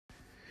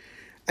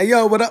Hey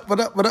yo, what up, what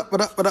up, what up,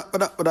 what up, what up,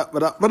 what up, what up,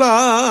 what up, what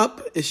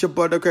up? It's your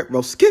boy, the Great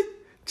Roski,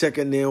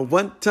 checking in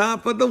one time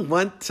for the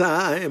one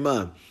time.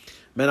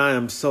 Man, I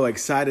am so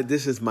excited.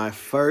 This is my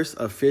first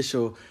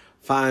official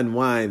Fine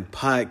Wine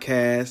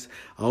podcast.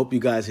 I hope you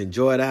guys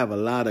enjoy it. I have a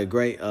lot of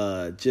great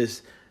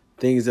just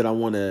things that I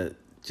want to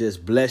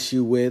just bless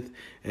you with.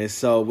 And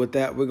so with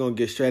that, we're going to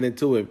get straight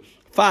into it.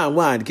 Fine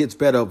wine gets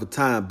better over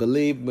time.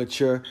 Believe,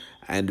 mature,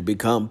 and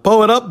become.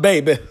 Pull it up,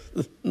 baby.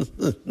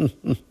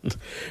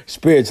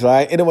 Spiritual, all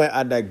right? Anyway,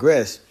 I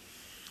digress.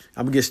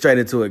 I'm going to get straight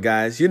into it,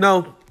 guys. You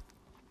know,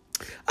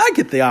 I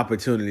get the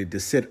opportunity to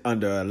sit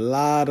under a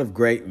lot of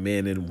great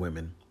men and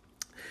women.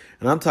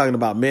 And I'm talking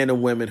about men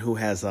and women who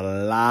has a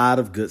lot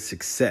of good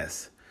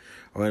success.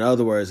 Or in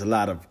other words, a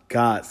lot of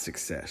God's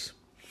success.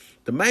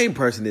 The main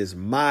person is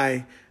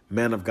my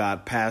man of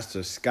God,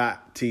 Pastor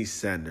Scott T.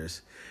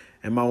 Sanders,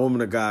 and my woman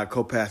of God,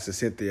 co-pastor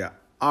Cynthia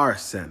R.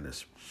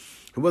 Sanders.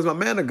 It was my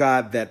man of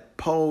God that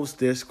posed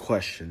this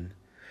question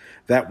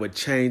that would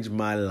change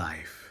my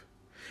life.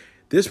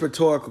 This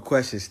rhetorical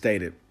question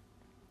stated,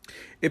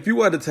 if you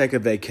were to take a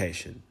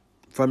vacation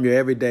from your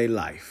everyday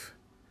life,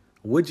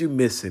 would you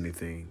miss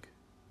anything?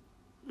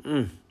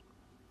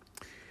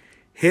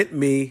 Hit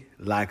me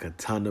like a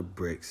ton of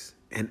bricks.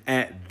 And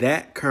at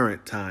that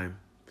current time,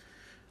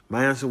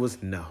 my answer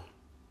was no.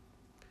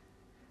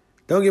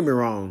 Don't get me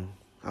wrong.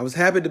 I was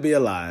happy to be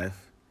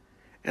alive,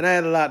 and I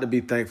had a lot to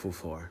be thankful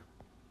for.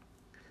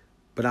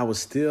 But I was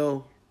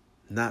still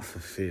not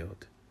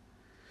fulfilled.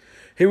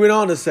 He went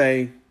on to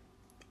say,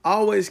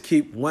 always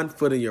keep one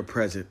foot in your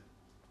present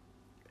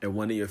and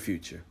one in your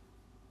future.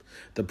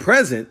 The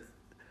present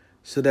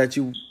so that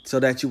you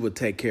will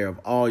take care of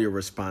all your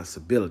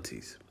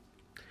responsibilities.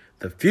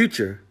 The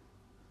future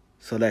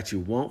so that you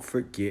won't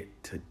forget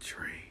to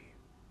dream.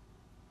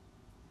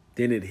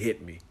 Then it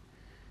hit me.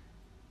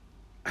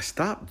 I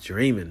stopped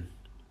dreaming.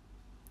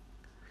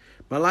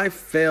 My life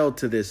fell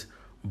to this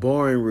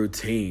boring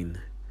routine.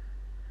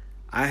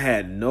 I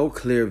had no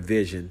clear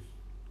vision.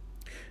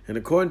 And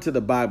according to the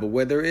Bible,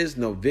 where there is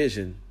no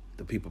vision,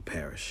 the people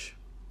perish.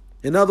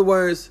 In other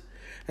words,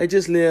 they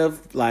just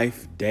live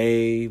life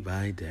day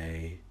by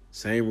day,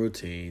 same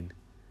routine.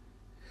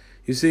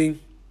 You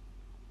see,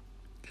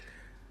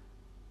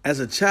 as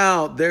a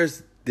child,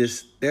 there's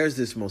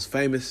this most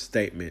famous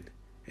statement,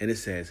 and it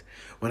says,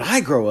 when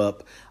I grow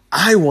up,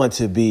 I want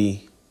to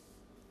be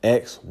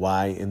X,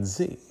 Y, and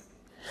Z.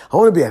 I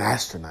want to be an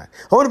astronaut.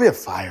 I want to be a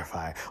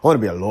firefighter. I want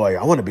to be a lawyer.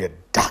 I want to be a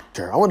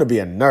doctor. I want to be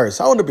a nurse.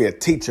 I want to be a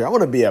teacher. I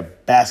want to be a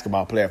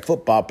basketball player,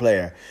 football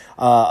player.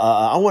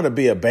 I want to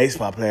be a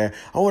baseball player.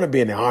 I want to be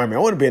in the Army. I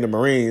want to be in the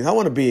Marines. I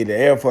want to be in the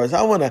Air Force.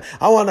 I want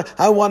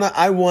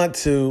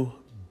to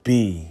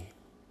be.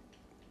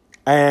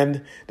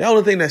 And the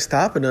only thing that's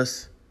stopping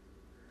us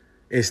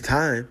is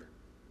time.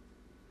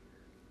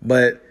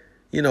 But,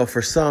 you know,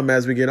 for some,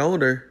 as we get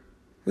older,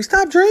 we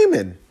stop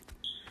dreaming.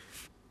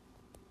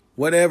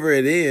 Whatever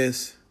it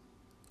is,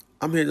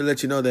 I'm here to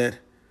let you know that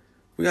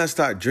we got to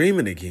start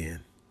dreaming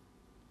again.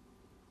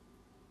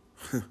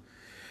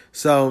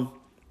 So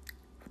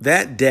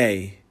that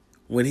day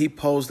when he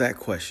posed that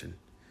question,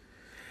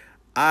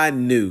 I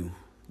knew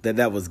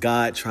that was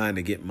God trying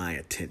to get my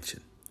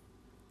attention.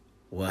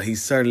 Well, he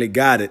certainly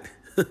got it.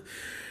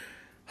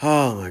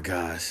 Oh, my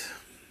gosh.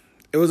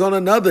 It was on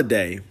another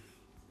day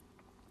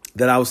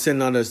that I was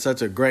sitting under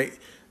such a great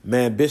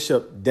man,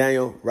 Bishop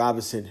Daniel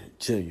Robinson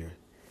Jr.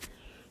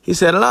 He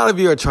said, a lot of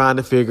you are trying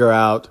to figure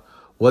out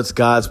what's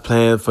God's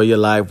plan for your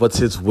life, what's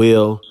his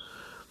will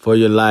for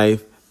your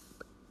life,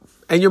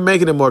 and you're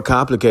making it more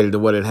complicated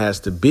than what it has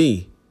to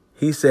be.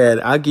 He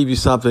said, I'll give you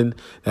something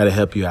that'll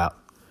help you out.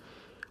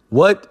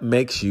 What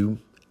makes you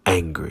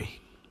angry?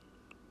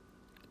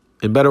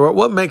 In better words,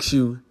 what makes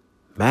you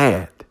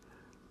mad?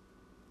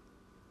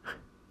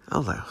 I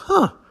was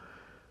like,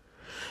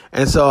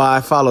 And so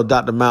I followed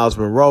Dr. Miles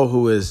Monroe,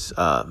 who is,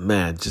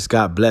 just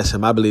God bless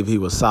him. I believe he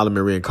was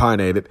Solomon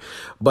reincarnated.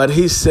 But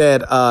he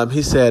said,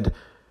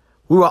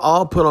 we were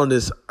all put on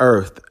this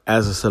earth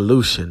as a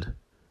solution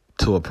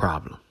to a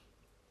problem.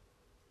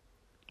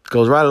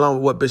 Goes right along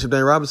with what Bishop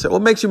Daniel Robinson said.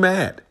 What makes you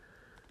mad?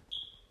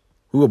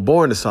 We were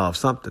born to solve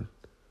something.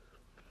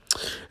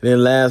 And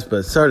then last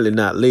but certainly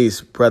not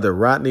least, Brother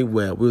Rodney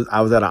Webb. I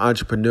was at an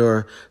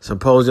entrepreneur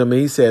symposium, and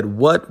he said,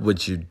 what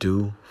would you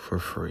do for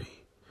free?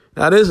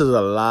 Now, this is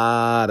a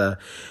lot of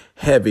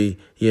heavy,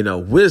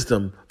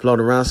 wisdom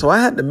floating around. So I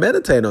had to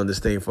meditate on this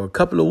thing for a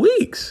couple of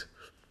weeks.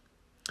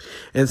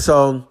 And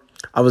so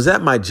I was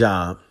at my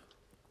job.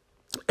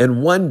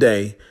 And one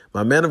day,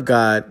 my man of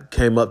God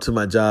came up to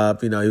my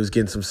job. He was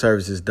getting some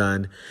services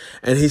done.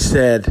 And he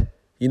said,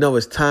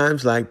 it's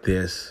times like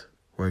this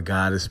where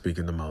God is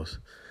speaking the most.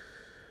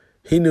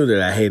 He knew that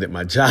I hated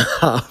my job,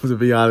 to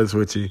be honest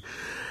with you.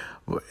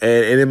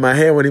 And in my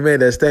head, when he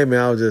made that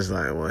statement, I was just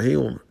like,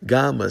 well,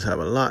 God must have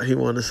a lot he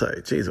wanted to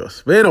say.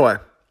 Jesus. But anyway,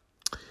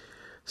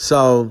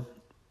 so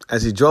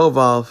as he drove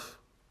off,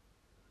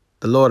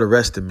 the Lord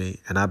arrested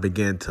me, and I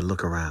began to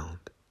look around.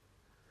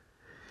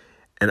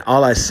 And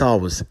all I saw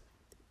was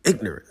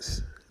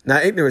ignorance. Now,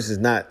 ignorance is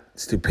not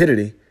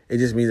stupidity. It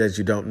just means that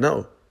you don't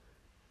know.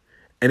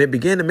 And it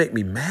began to make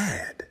me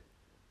mad.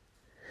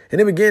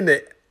 And it began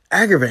to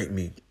aggravate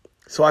me.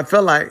 So I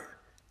felt like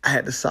I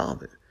had to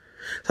solve it.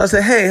 So I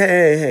said,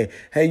 hey,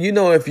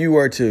 if you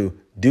were to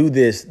do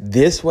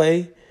this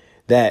way,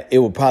 that it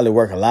would probably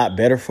work a lot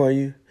better for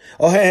you.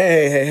 Oh,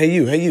 hey,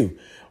 you.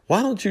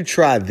 Why don't you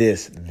try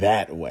this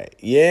that way?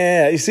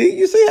 Yeah, you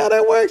see how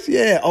that works?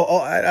 Yeah.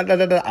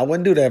 I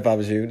wouldn't do that if I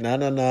was you.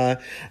 No.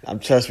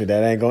 Trust me,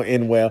 that ain't gonna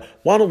end well.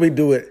 Why don't we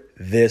do it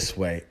this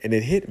way? And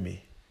it hit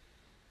me.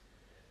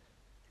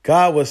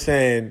 God was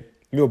saying,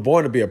 you were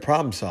born to be a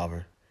problem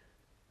solver.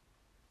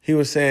 He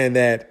was saying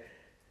that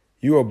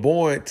you were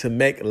born to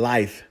make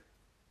life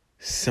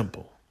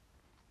simple.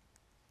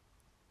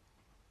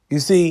 You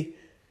see,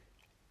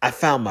 I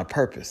found my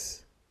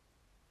purpose.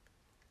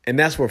 And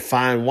that's where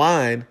fine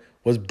wine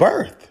was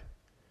birthed.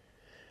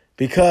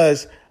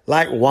 Because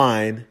like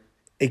wine,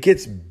 it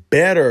gets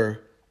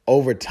better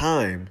over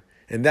time.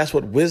 And that's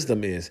what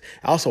wisdom is.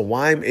 Also,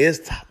 wine is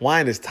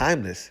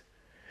timeless.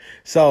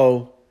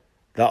 So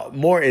the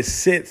more it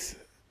sits,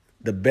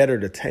 the better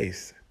the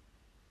taste.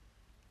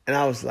 And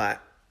I was like,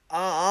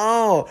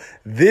 oh,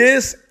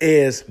 this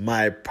is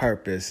my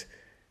purpose.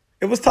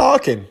 It was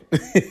talking.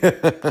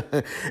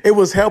 It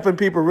was helping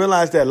people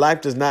realize that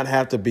life does not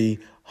have to be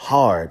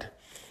hard.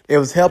 It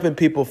was helping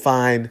people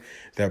find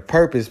their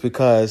purpose,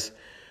 because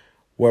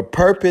where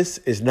purpose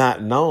is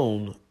not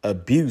known,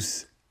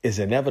 abuse is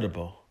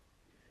inevitable.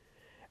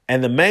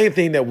 And the main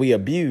thing that we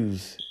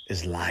abuse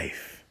is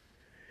life.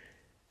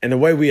 And the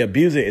way we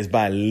abuse it is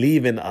by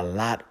leaving a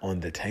lot on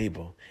the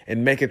table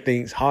and making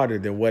things harder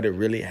than what it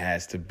really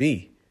has to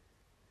be.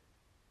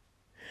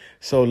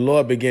 So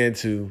Lord began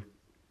to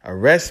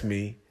arrest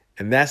me,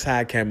 and that's how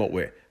I came up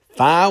with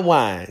fine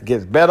wine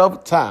gets better over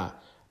time.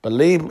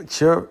 Believe,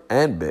 mature,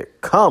 and big.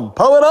 Come,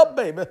 pull it up,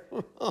 baby.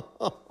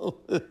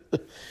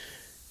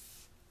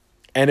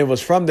 And it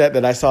was from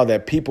that I saw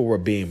that people were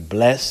being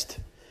blessed,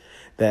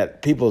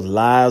 that people's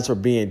lives were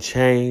being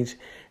changed.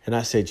 And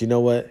I said, you know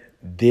what?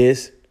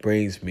 This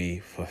brings me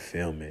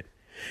fulfillment.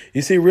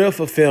 You see, real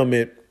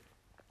fulfillment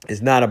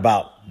is not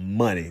about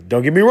money.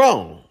 Don't get me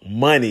wrong.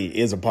 Money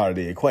is a part of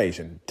the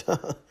equation.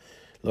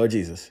 Lord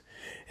Jesus.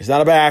 It's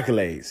not about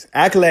accolades.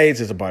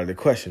 Accolades is a part of the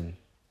question.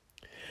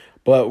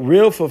 But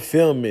real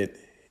fulfillment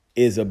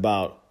is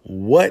about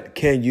what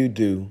can you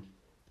do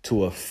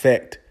to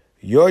affect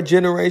your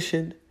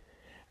generation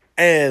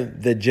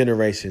and the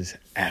generations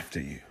after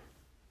you.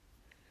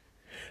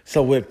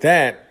 So with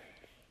that,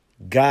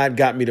 God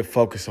got me to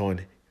focus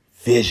on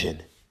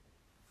vision.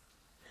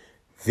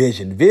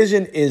 Vision.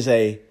 Vision is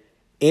a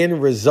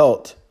end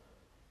result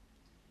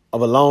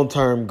of a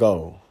long-term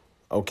goal.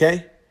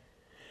 Okay?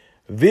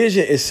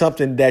 Vision is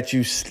something that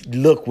you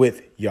look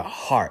with your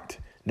heart,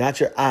 not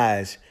your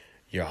eyes,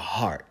 your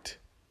heart.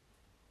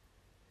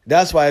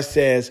 That's why it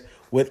says,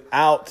 where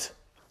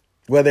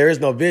there is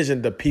no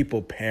vision, the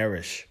people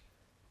perish.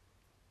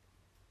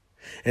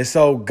 And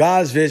so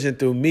God's vision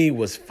through me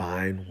was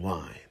fine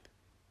wine.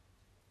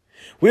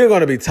 We're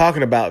going to be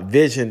talking about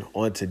vision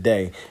on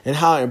today and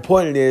how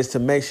important it is to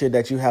make sure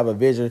that you have a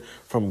vision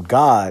from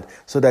God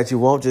so that you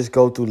won't just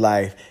go through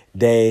life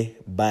day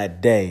by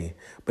day,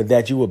 but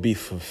that you will be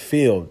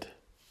fulfilled.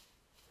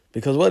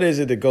 Because what is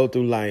it to go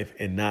through life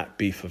and not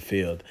be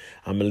fulfilled?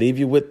 I'm going to leave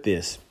you with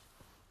this.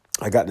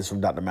 I got this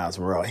from Dr. Miles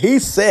Monroe. He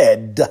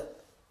said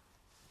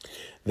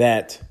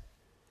that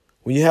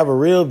when you have a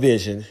real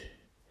vision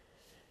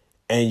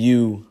and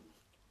you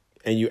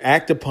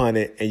act upon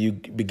it and you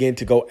begin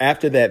to go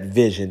after that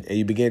vision and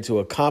you begin to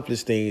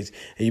accomplish things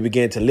and you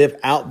begin to live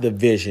out the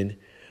vision,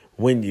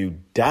 when you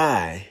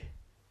die,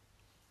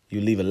 you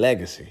leave a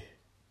legacy.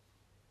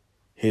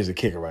 Here's the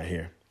kicker right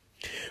here.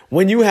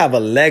 When you have a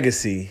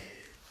legacy,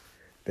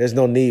 there's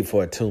no need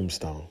for a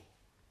tombstone.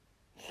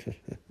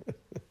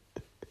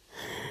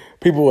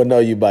 People will know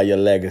you by your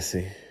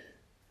legacy.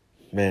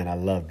 Man, I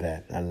love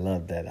that. I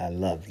love that. I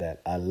love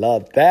that. I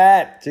love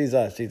that.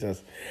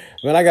 Jesus.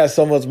 Man, I got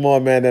so much more,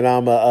 man, that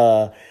I'm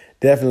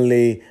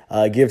definitely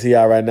give to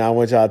y'all right now. I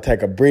want y'all to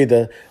take a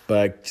breather,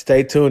 but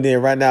stay tuned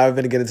in. Right now, we're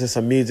going to get into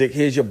some music.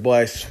 Here's your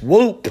boy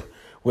Swoop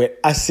with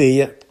I See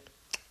Ya.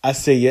 I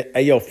See Ya.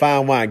 Hey, yo,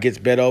 fine wine gets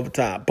better over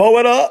time. Pull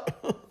it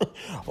up.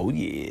 Oh,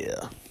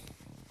 yeah.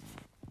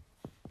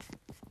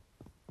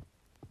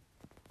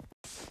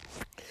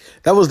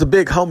 That was the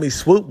big homie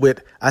Swoop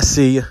with I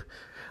See Ya.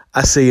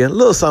 I see you. A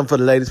little something for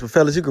the ladies, but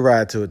fellas, you can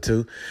ride to it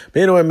too.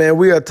 But anyway, man,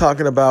 we are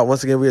talking about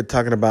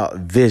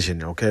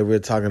vision, okay? We're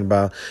talking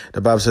about,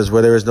 the Bible says,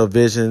 where there is no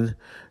vision,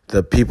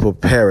 the people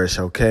perish,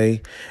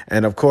 okay?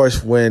 And of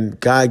course, when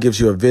God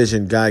gives you a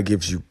vision, God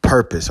gives you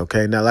purpose,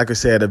 okay? Now, like I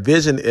said, a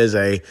vision is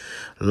the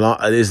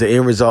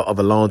end result of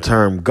a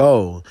long-term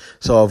goal.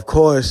 So, of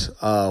course,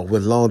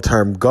 with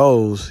long-term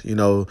goals, you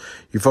know,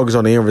 you focus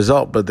on the end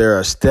result, but there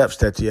are steps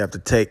that you have to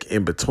take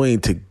in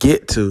between to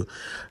get to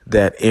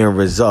that end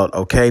result.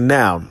 Okay.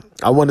 Now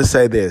I want to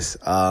say this.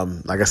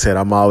 Like I said,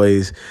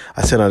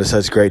 I sit under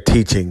such great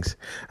teachings.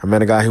 I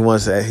met a guy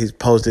he's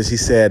posted this. He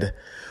said,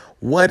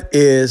 what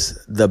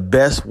is the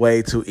best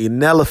way to eat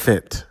an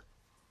elephant?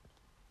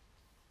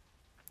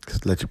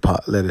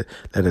 Just let it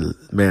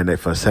marinate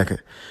for a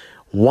second.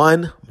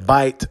 One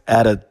bite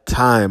at a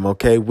time,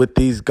 okay? With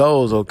these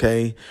goals,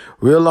 okay?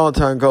 Real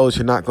long-term goals,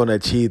 you're not going to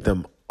achieve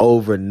them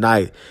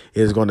overnight.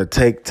 It's going to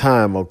take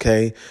time,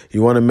 okay?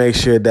 You want to make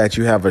sure that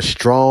you have a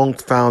strong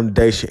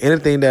foundation.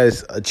 Anything that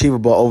is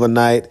achievable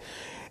overnight,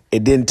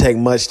 it didn't take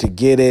much to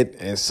get it,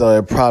 and so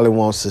it probably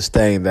won't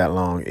sustain that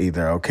long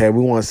either, okay?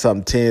 We want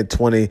something 10,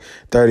 20,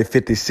 30,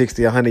 50,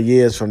 60, 100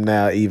 years from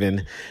now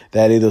even,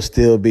 that it'll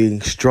still be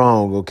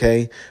strong,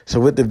 okay? So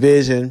with the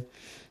vision,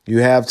 you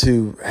have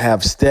to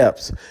have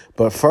steps.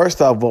 But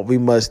first off, what we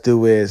must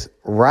do is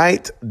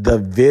write the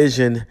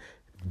vision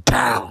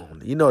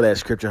down. You know that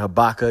scripture,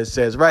 Habakkuk,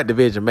 says, write the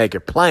vision, make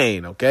it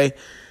plain, okay?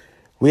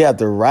 We have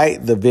to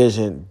write the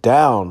vision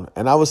down.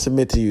 And I will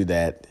submit to you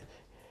that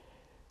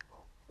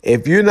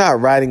if you're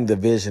not writing the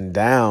vision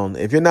down,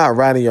 if you're not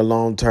writing your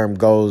long-term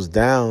goals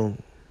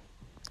down,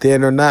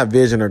 then they're not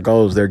vision or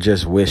goals, they're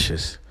just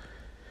wishes.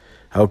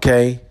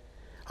 Okay?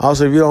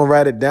 Also, if you don't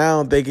write it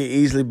down, they can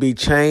easily be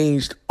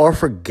changed or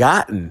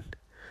forgotten.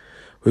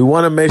 We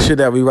want to make sure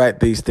that we write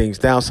these things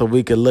down so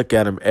we can look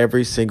at them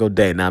every single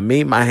day. Now,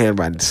 my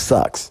handwriting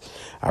sucks.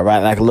 I write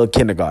like a little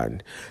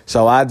kindergarten.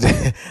 So I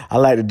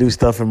like to do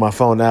stuff in my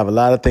phone. I have a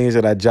lot of things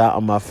that I jot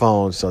on my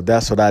phone, so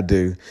that's what I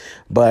do.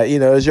 But,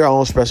 it's your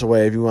own special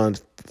way. If you want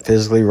to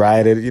physically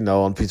write it,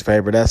 on a piece of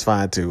paper, that's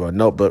fine too, or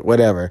notebook,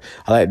 whatever.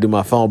 I like to do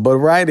my phone. But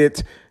write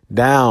it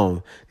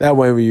down. That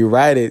way when you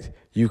write it,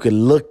 you can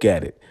look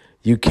at it.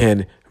 You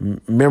can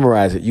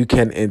memorize it. You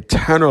can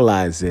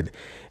internalize it.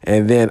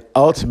 And then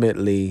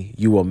ultimately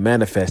you will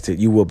manifest it.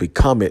 You will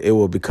become it. It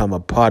will become a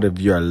part of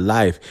your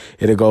life.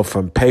 It'll go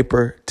from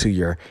paper to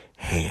your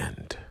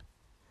hand.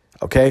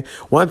 Okay.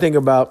 One thing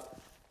about,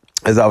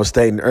 as I was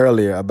stating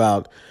earlier,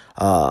 about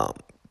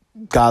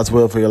God's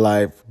will for your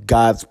life,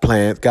 God's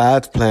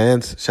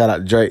plans. Shout out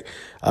to Drake.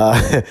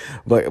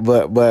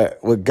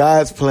 But with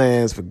God's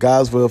plans, for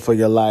God's will for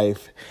your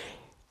life,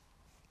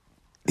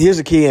 here's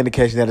a key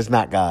indication that it's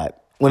not God.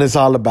 When it's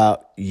all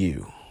about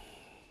you.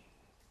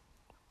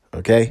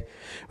 Okay?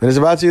 When it's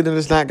about you, then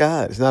it's not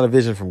God. It's not a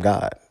vision from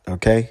God.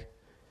 Okay?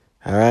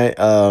 All right?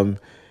 When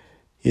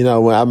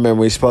I remember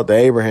when he spoke to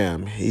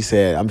Abraham, he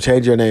said, I'm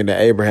changing your name to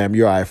Abraham.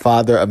 You are a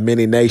father of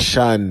many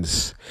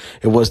nations.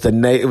 It was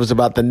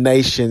about the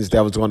nations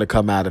that was going to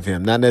come out of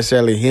him. Not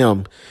necessarily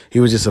him.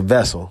 He was just a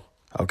vessel.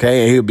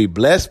 Okay? And he would be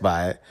blessed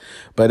by it.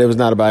 But it was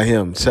not about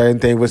him. Same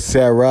thing with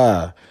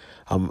Sarah,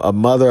 a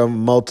mother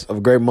of a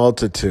great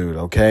multitude.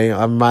 Okay?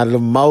 I'm reminded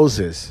of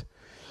Moses.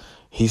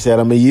 He said,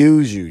 I'm going to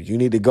use you. You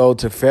need to go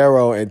to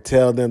Pharaoh and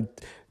tell them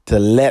to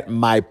let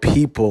my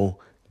people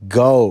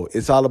go.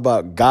 It's all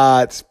about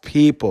God's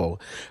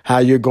people, how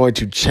you're going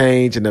to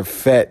change and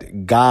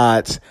affect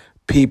God's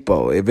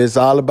people. If it's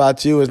all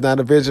about you, it's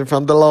not a vision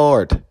from the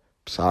Lord.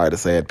 Sorry to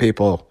say it,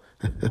 people.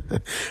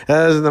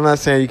 I'm not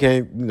saying you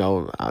can't,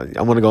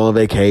 I want to go on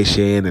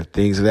vacation and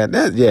things of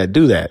that. Yeah,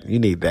 do that. You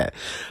need that.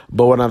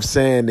 But what I'm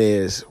saying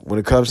is, when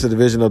it comes to the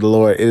vision of the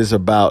Lord, it is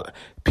about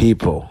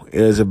people.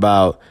 It is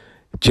about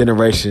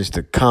generations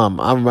to come.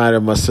 I'm reminded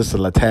of my sister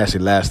Latasha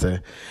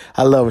Laster.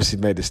 I love when she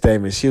made the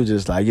statement. She was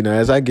just like,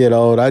 as I get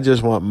old, I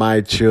just want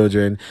my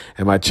children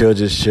and my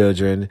children's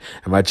children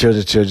and my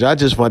children's children. I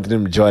just want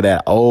them to enjoy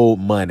that old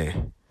money.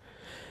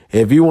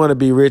 If you want to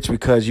be rich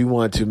because you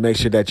want to make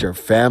sure that your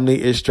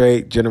family is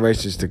straight,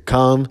 generations to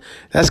come,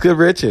 that's good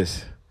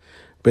riches.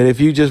 But if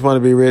you just want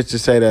to be rich to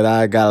say that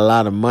I got a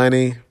lot of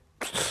money,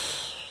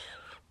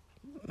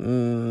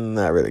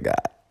 not really God.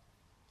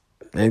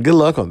 And good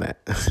luck on that.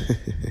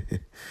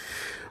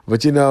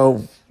 But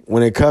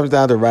when it comes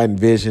down to writing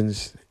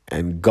visions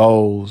and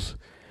goals,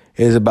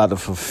 it is about the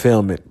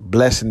fulfillment.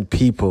 Blessing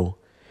people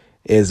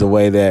is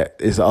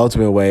the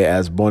ultimate way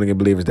as born again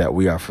believers that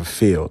we are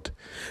fulfilled.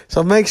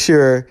 So make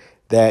sure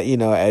that,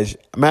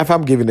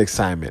 I'm giving an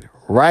assignment,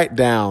 write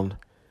down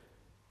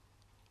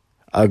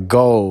a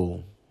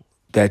goal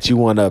that you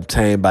want to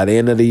obtain by the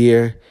end of the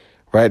year.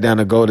 Write down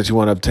a goal that you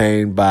want to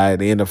obtain by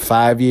the end of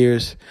 5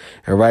 years,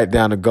 and write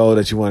down a goal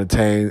that you want to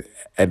attain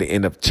at the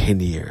end of 10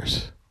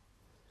 years.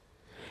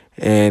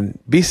 And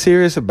be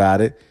serious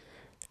about it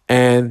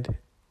and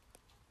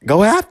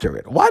go after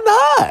it. Why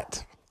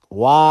not?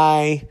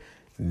 Why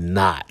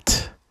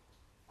not?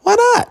 Why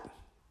not?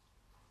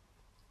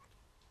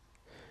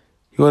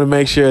 You want to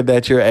make sure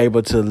that you're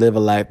able to live a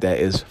life that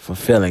is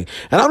fulfilling.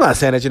 And I'm not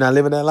saying that you're not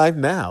living that life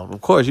now.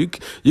 Of course, you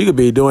could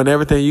be doing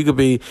everything. You could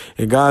be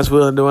in God's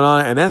will and doing all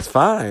that, and that's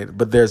fine.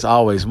 But there's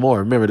always more.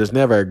 Remember, there's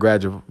never a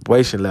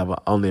graduation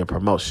level, only a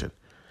promotion.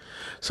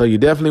 So you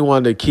definitely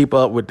want to keep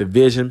up with the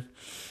vision.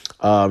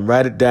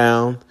 Write it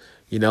down,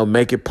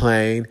 make it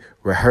plain,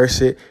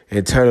 rehearse it,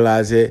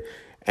 internalize it,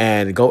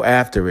 and go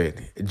after it.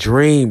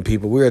 Dream,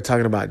 people. We are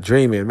talking about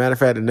dreaming. Matter of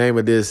fact, the name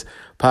of this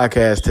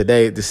podcast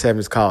today, this segment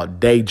is called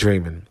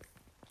Daydreaming.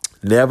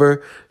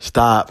 Never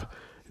stop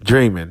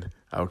dreaming.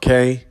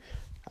 Okay?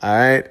 All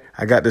right?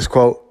 I got this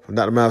quote from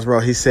Dr. Miles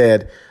Monroe. He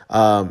said,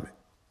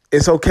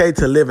 it's okay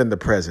to live in the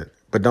present,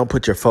 but don't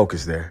put your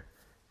focus there,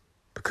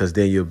 because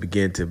then you'll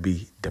begin to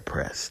be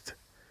depressed.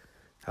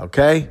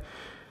 Okay?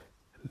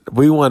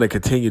 We want to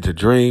continue to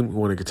dream. We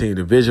want to continue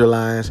to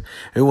visualize.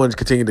 And we want to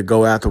continue to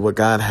go after what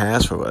God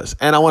has for us.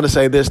 And I want to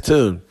say this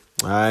too.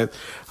 All right.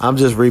 I'm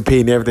just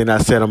repeating everything I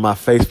said on my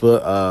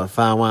Facebook,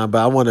 Fine Wine,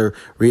 but I want to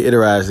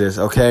reiterate this.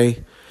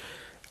 Okay.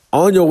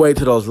 On your way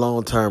to those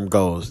long-term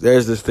goals,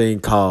 there's this thing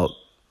called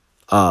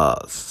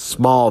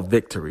small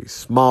victories,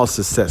 small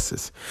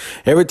successes.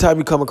 Every time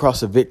you come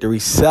across a victory,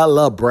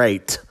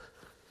 celebrate.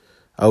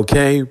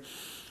 Okay.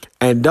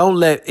 And don't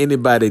let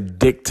anybody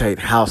dictate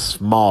how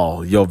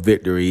small your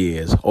victory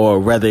is or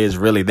whether it's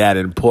really that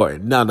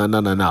important.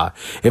 No.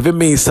 If it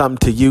means something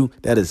to you,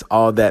 that is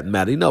all that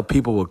matters. You know,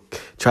 people will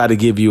try to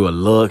give you a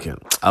look and,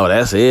 oh,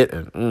 that's it.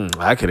 And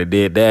I could have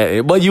did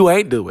that. But you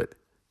ain't do it.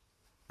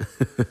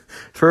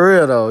 For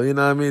real, though. You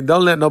know what I mean?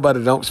 Don't let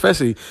nobody,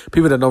 especially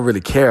people that don't really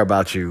care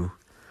about you,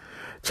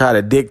 try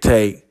to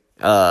dictate,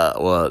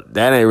 well,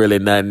 that ain't really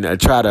nothing.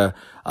 Try to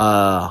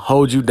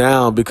hold you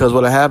down, because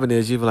what'll happen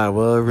is you'll be like,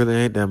 well, it really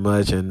ain't that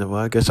much, and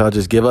well, I guess I'll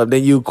just give up.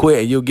 Then you quit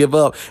and you'll give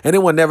up, and it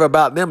was never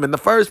about them in the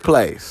first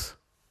place.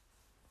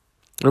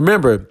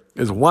 Remember,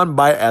 it's one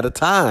bite at a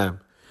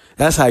time.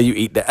 That's how you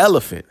eat the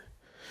elephant.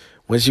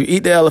 Once you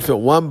eat the elephant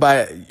one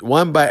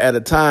bite at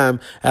a time,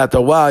 after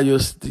a while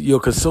you'll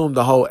consume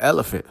the whole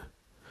elephant.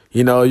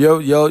 You know,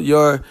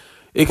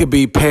 it could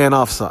be paying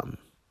off something.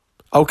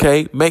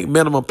 Okay, make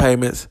minimum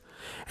payments.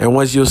 And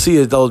once you'll see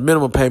is those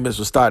minimum payments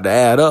will start to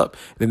add up,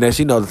 then next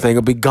you know the thing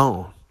will be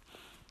gone.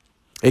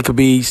 It could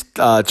be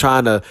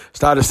trying to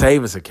start a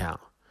savings account.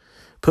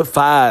 Put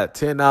 $5,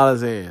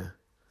 $10 in.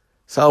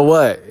 So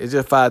what? It's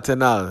just $5,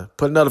 $10.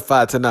 Put another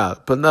 $5,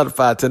 $10. Put another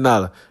 $5,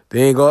 $10.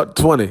 Then go up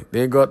 20.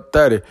 Then go up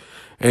 30.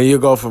 And you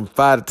go from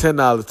 $5 to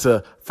 $10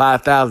 to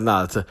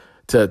 $5,000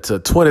 to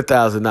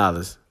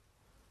 $20,000.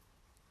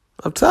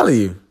 I'm telling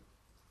you.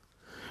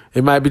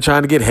 It might be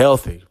trying to get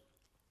healthy.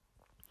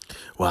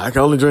 Well, I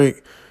can only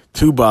drink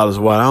 2 bottles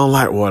of water. I don't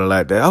like water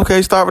like that.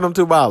 Okay, start with them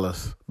 2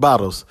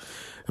 bottles.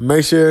 And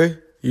make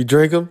sure you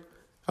drink them.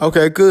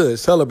 Okay, good.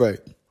 Celebrate.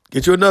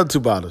 Get you another 2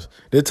 bottles.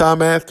 This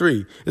time add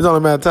 3. It's only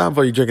a matter of time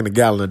before you're drinking a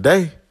gallon a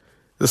day.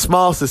 The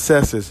small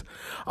successes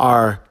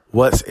are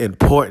what's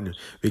important,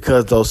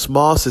 because those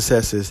small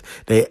successes,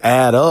 they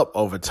add up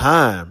over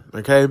time.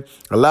 Okay.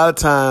 A lot of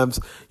times,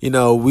 you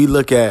know, we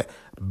look at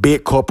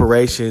big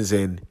corporations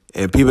and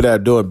people that are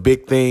doing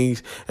big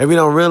things, and we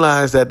don't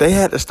realize that they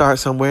had to start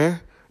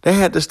somewhere. They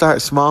had to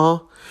start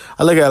small.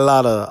 I look at a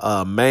lot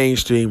of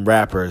mainstream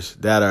rappers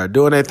that are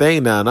doing their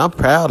thing now, and I'm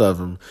proud of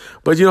them.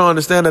 But you don't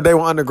understand that they were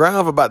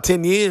underground for about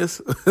 10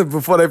 years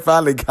before they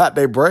finally got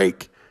their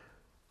break.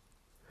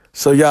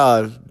 So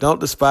y'all, don't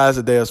despise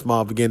the day of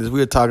small beginnings.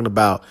 We are talking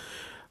about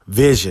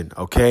vision,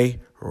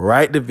 okay?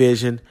 Write the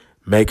vision,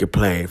 make it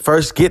plain.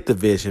 First, get the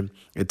vision,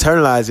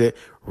 internalize it,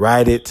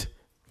 write it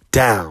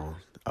down,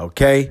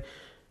 okay?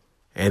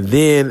 And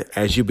then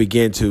as you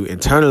begin to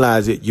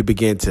internalize it, you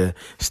begin to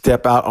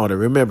step out on it.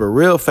 Remember,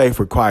 real faith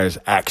requires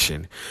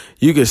action.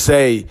 You can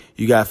say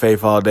you got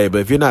faith all day, but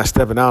if you're not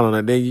stepping out on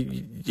it,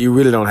 then you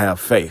really don't have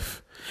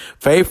faith.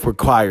 Faith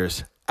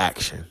requires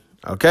action,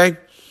 okay?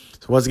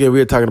 So once again, we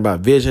are talking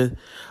about vision.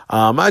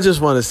 I just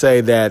want to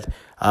say that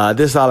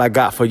this is all I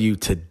got for you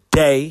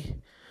today.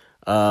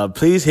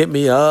 Please hit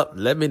me up.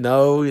 Let me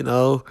know, you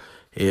know,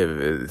 if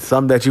it's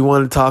something that you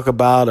want to talk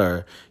about,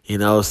 or, you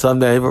know,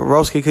 something that,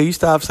 Roski, could you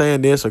stop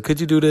saying this, or could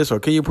you do this,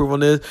 or can you improve on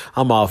this?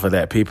 I'm all for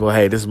that, people.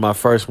 Hey, this is my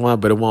first one,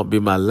 but it won't be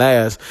my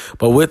last.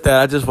 But with that,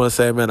 I just want to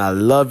say, man, I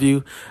love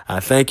you. I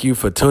thank you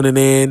for tuning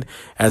in.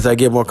 As I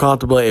get more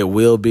comfortable, it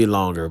will be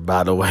longer.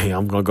 By the way,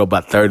 I'm going to go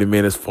about 30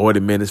 minutes, 40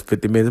 minutes,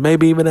 50 minutes,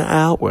 maybe even an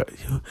hour.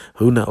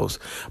 Who knows?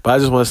 But I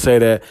just want to say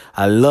that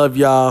I love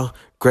y'all.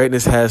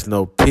 Greatness has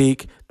no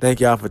peak. Thank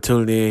y'all for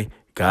tuning in.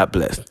 God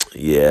bless.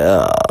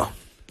 Yeah.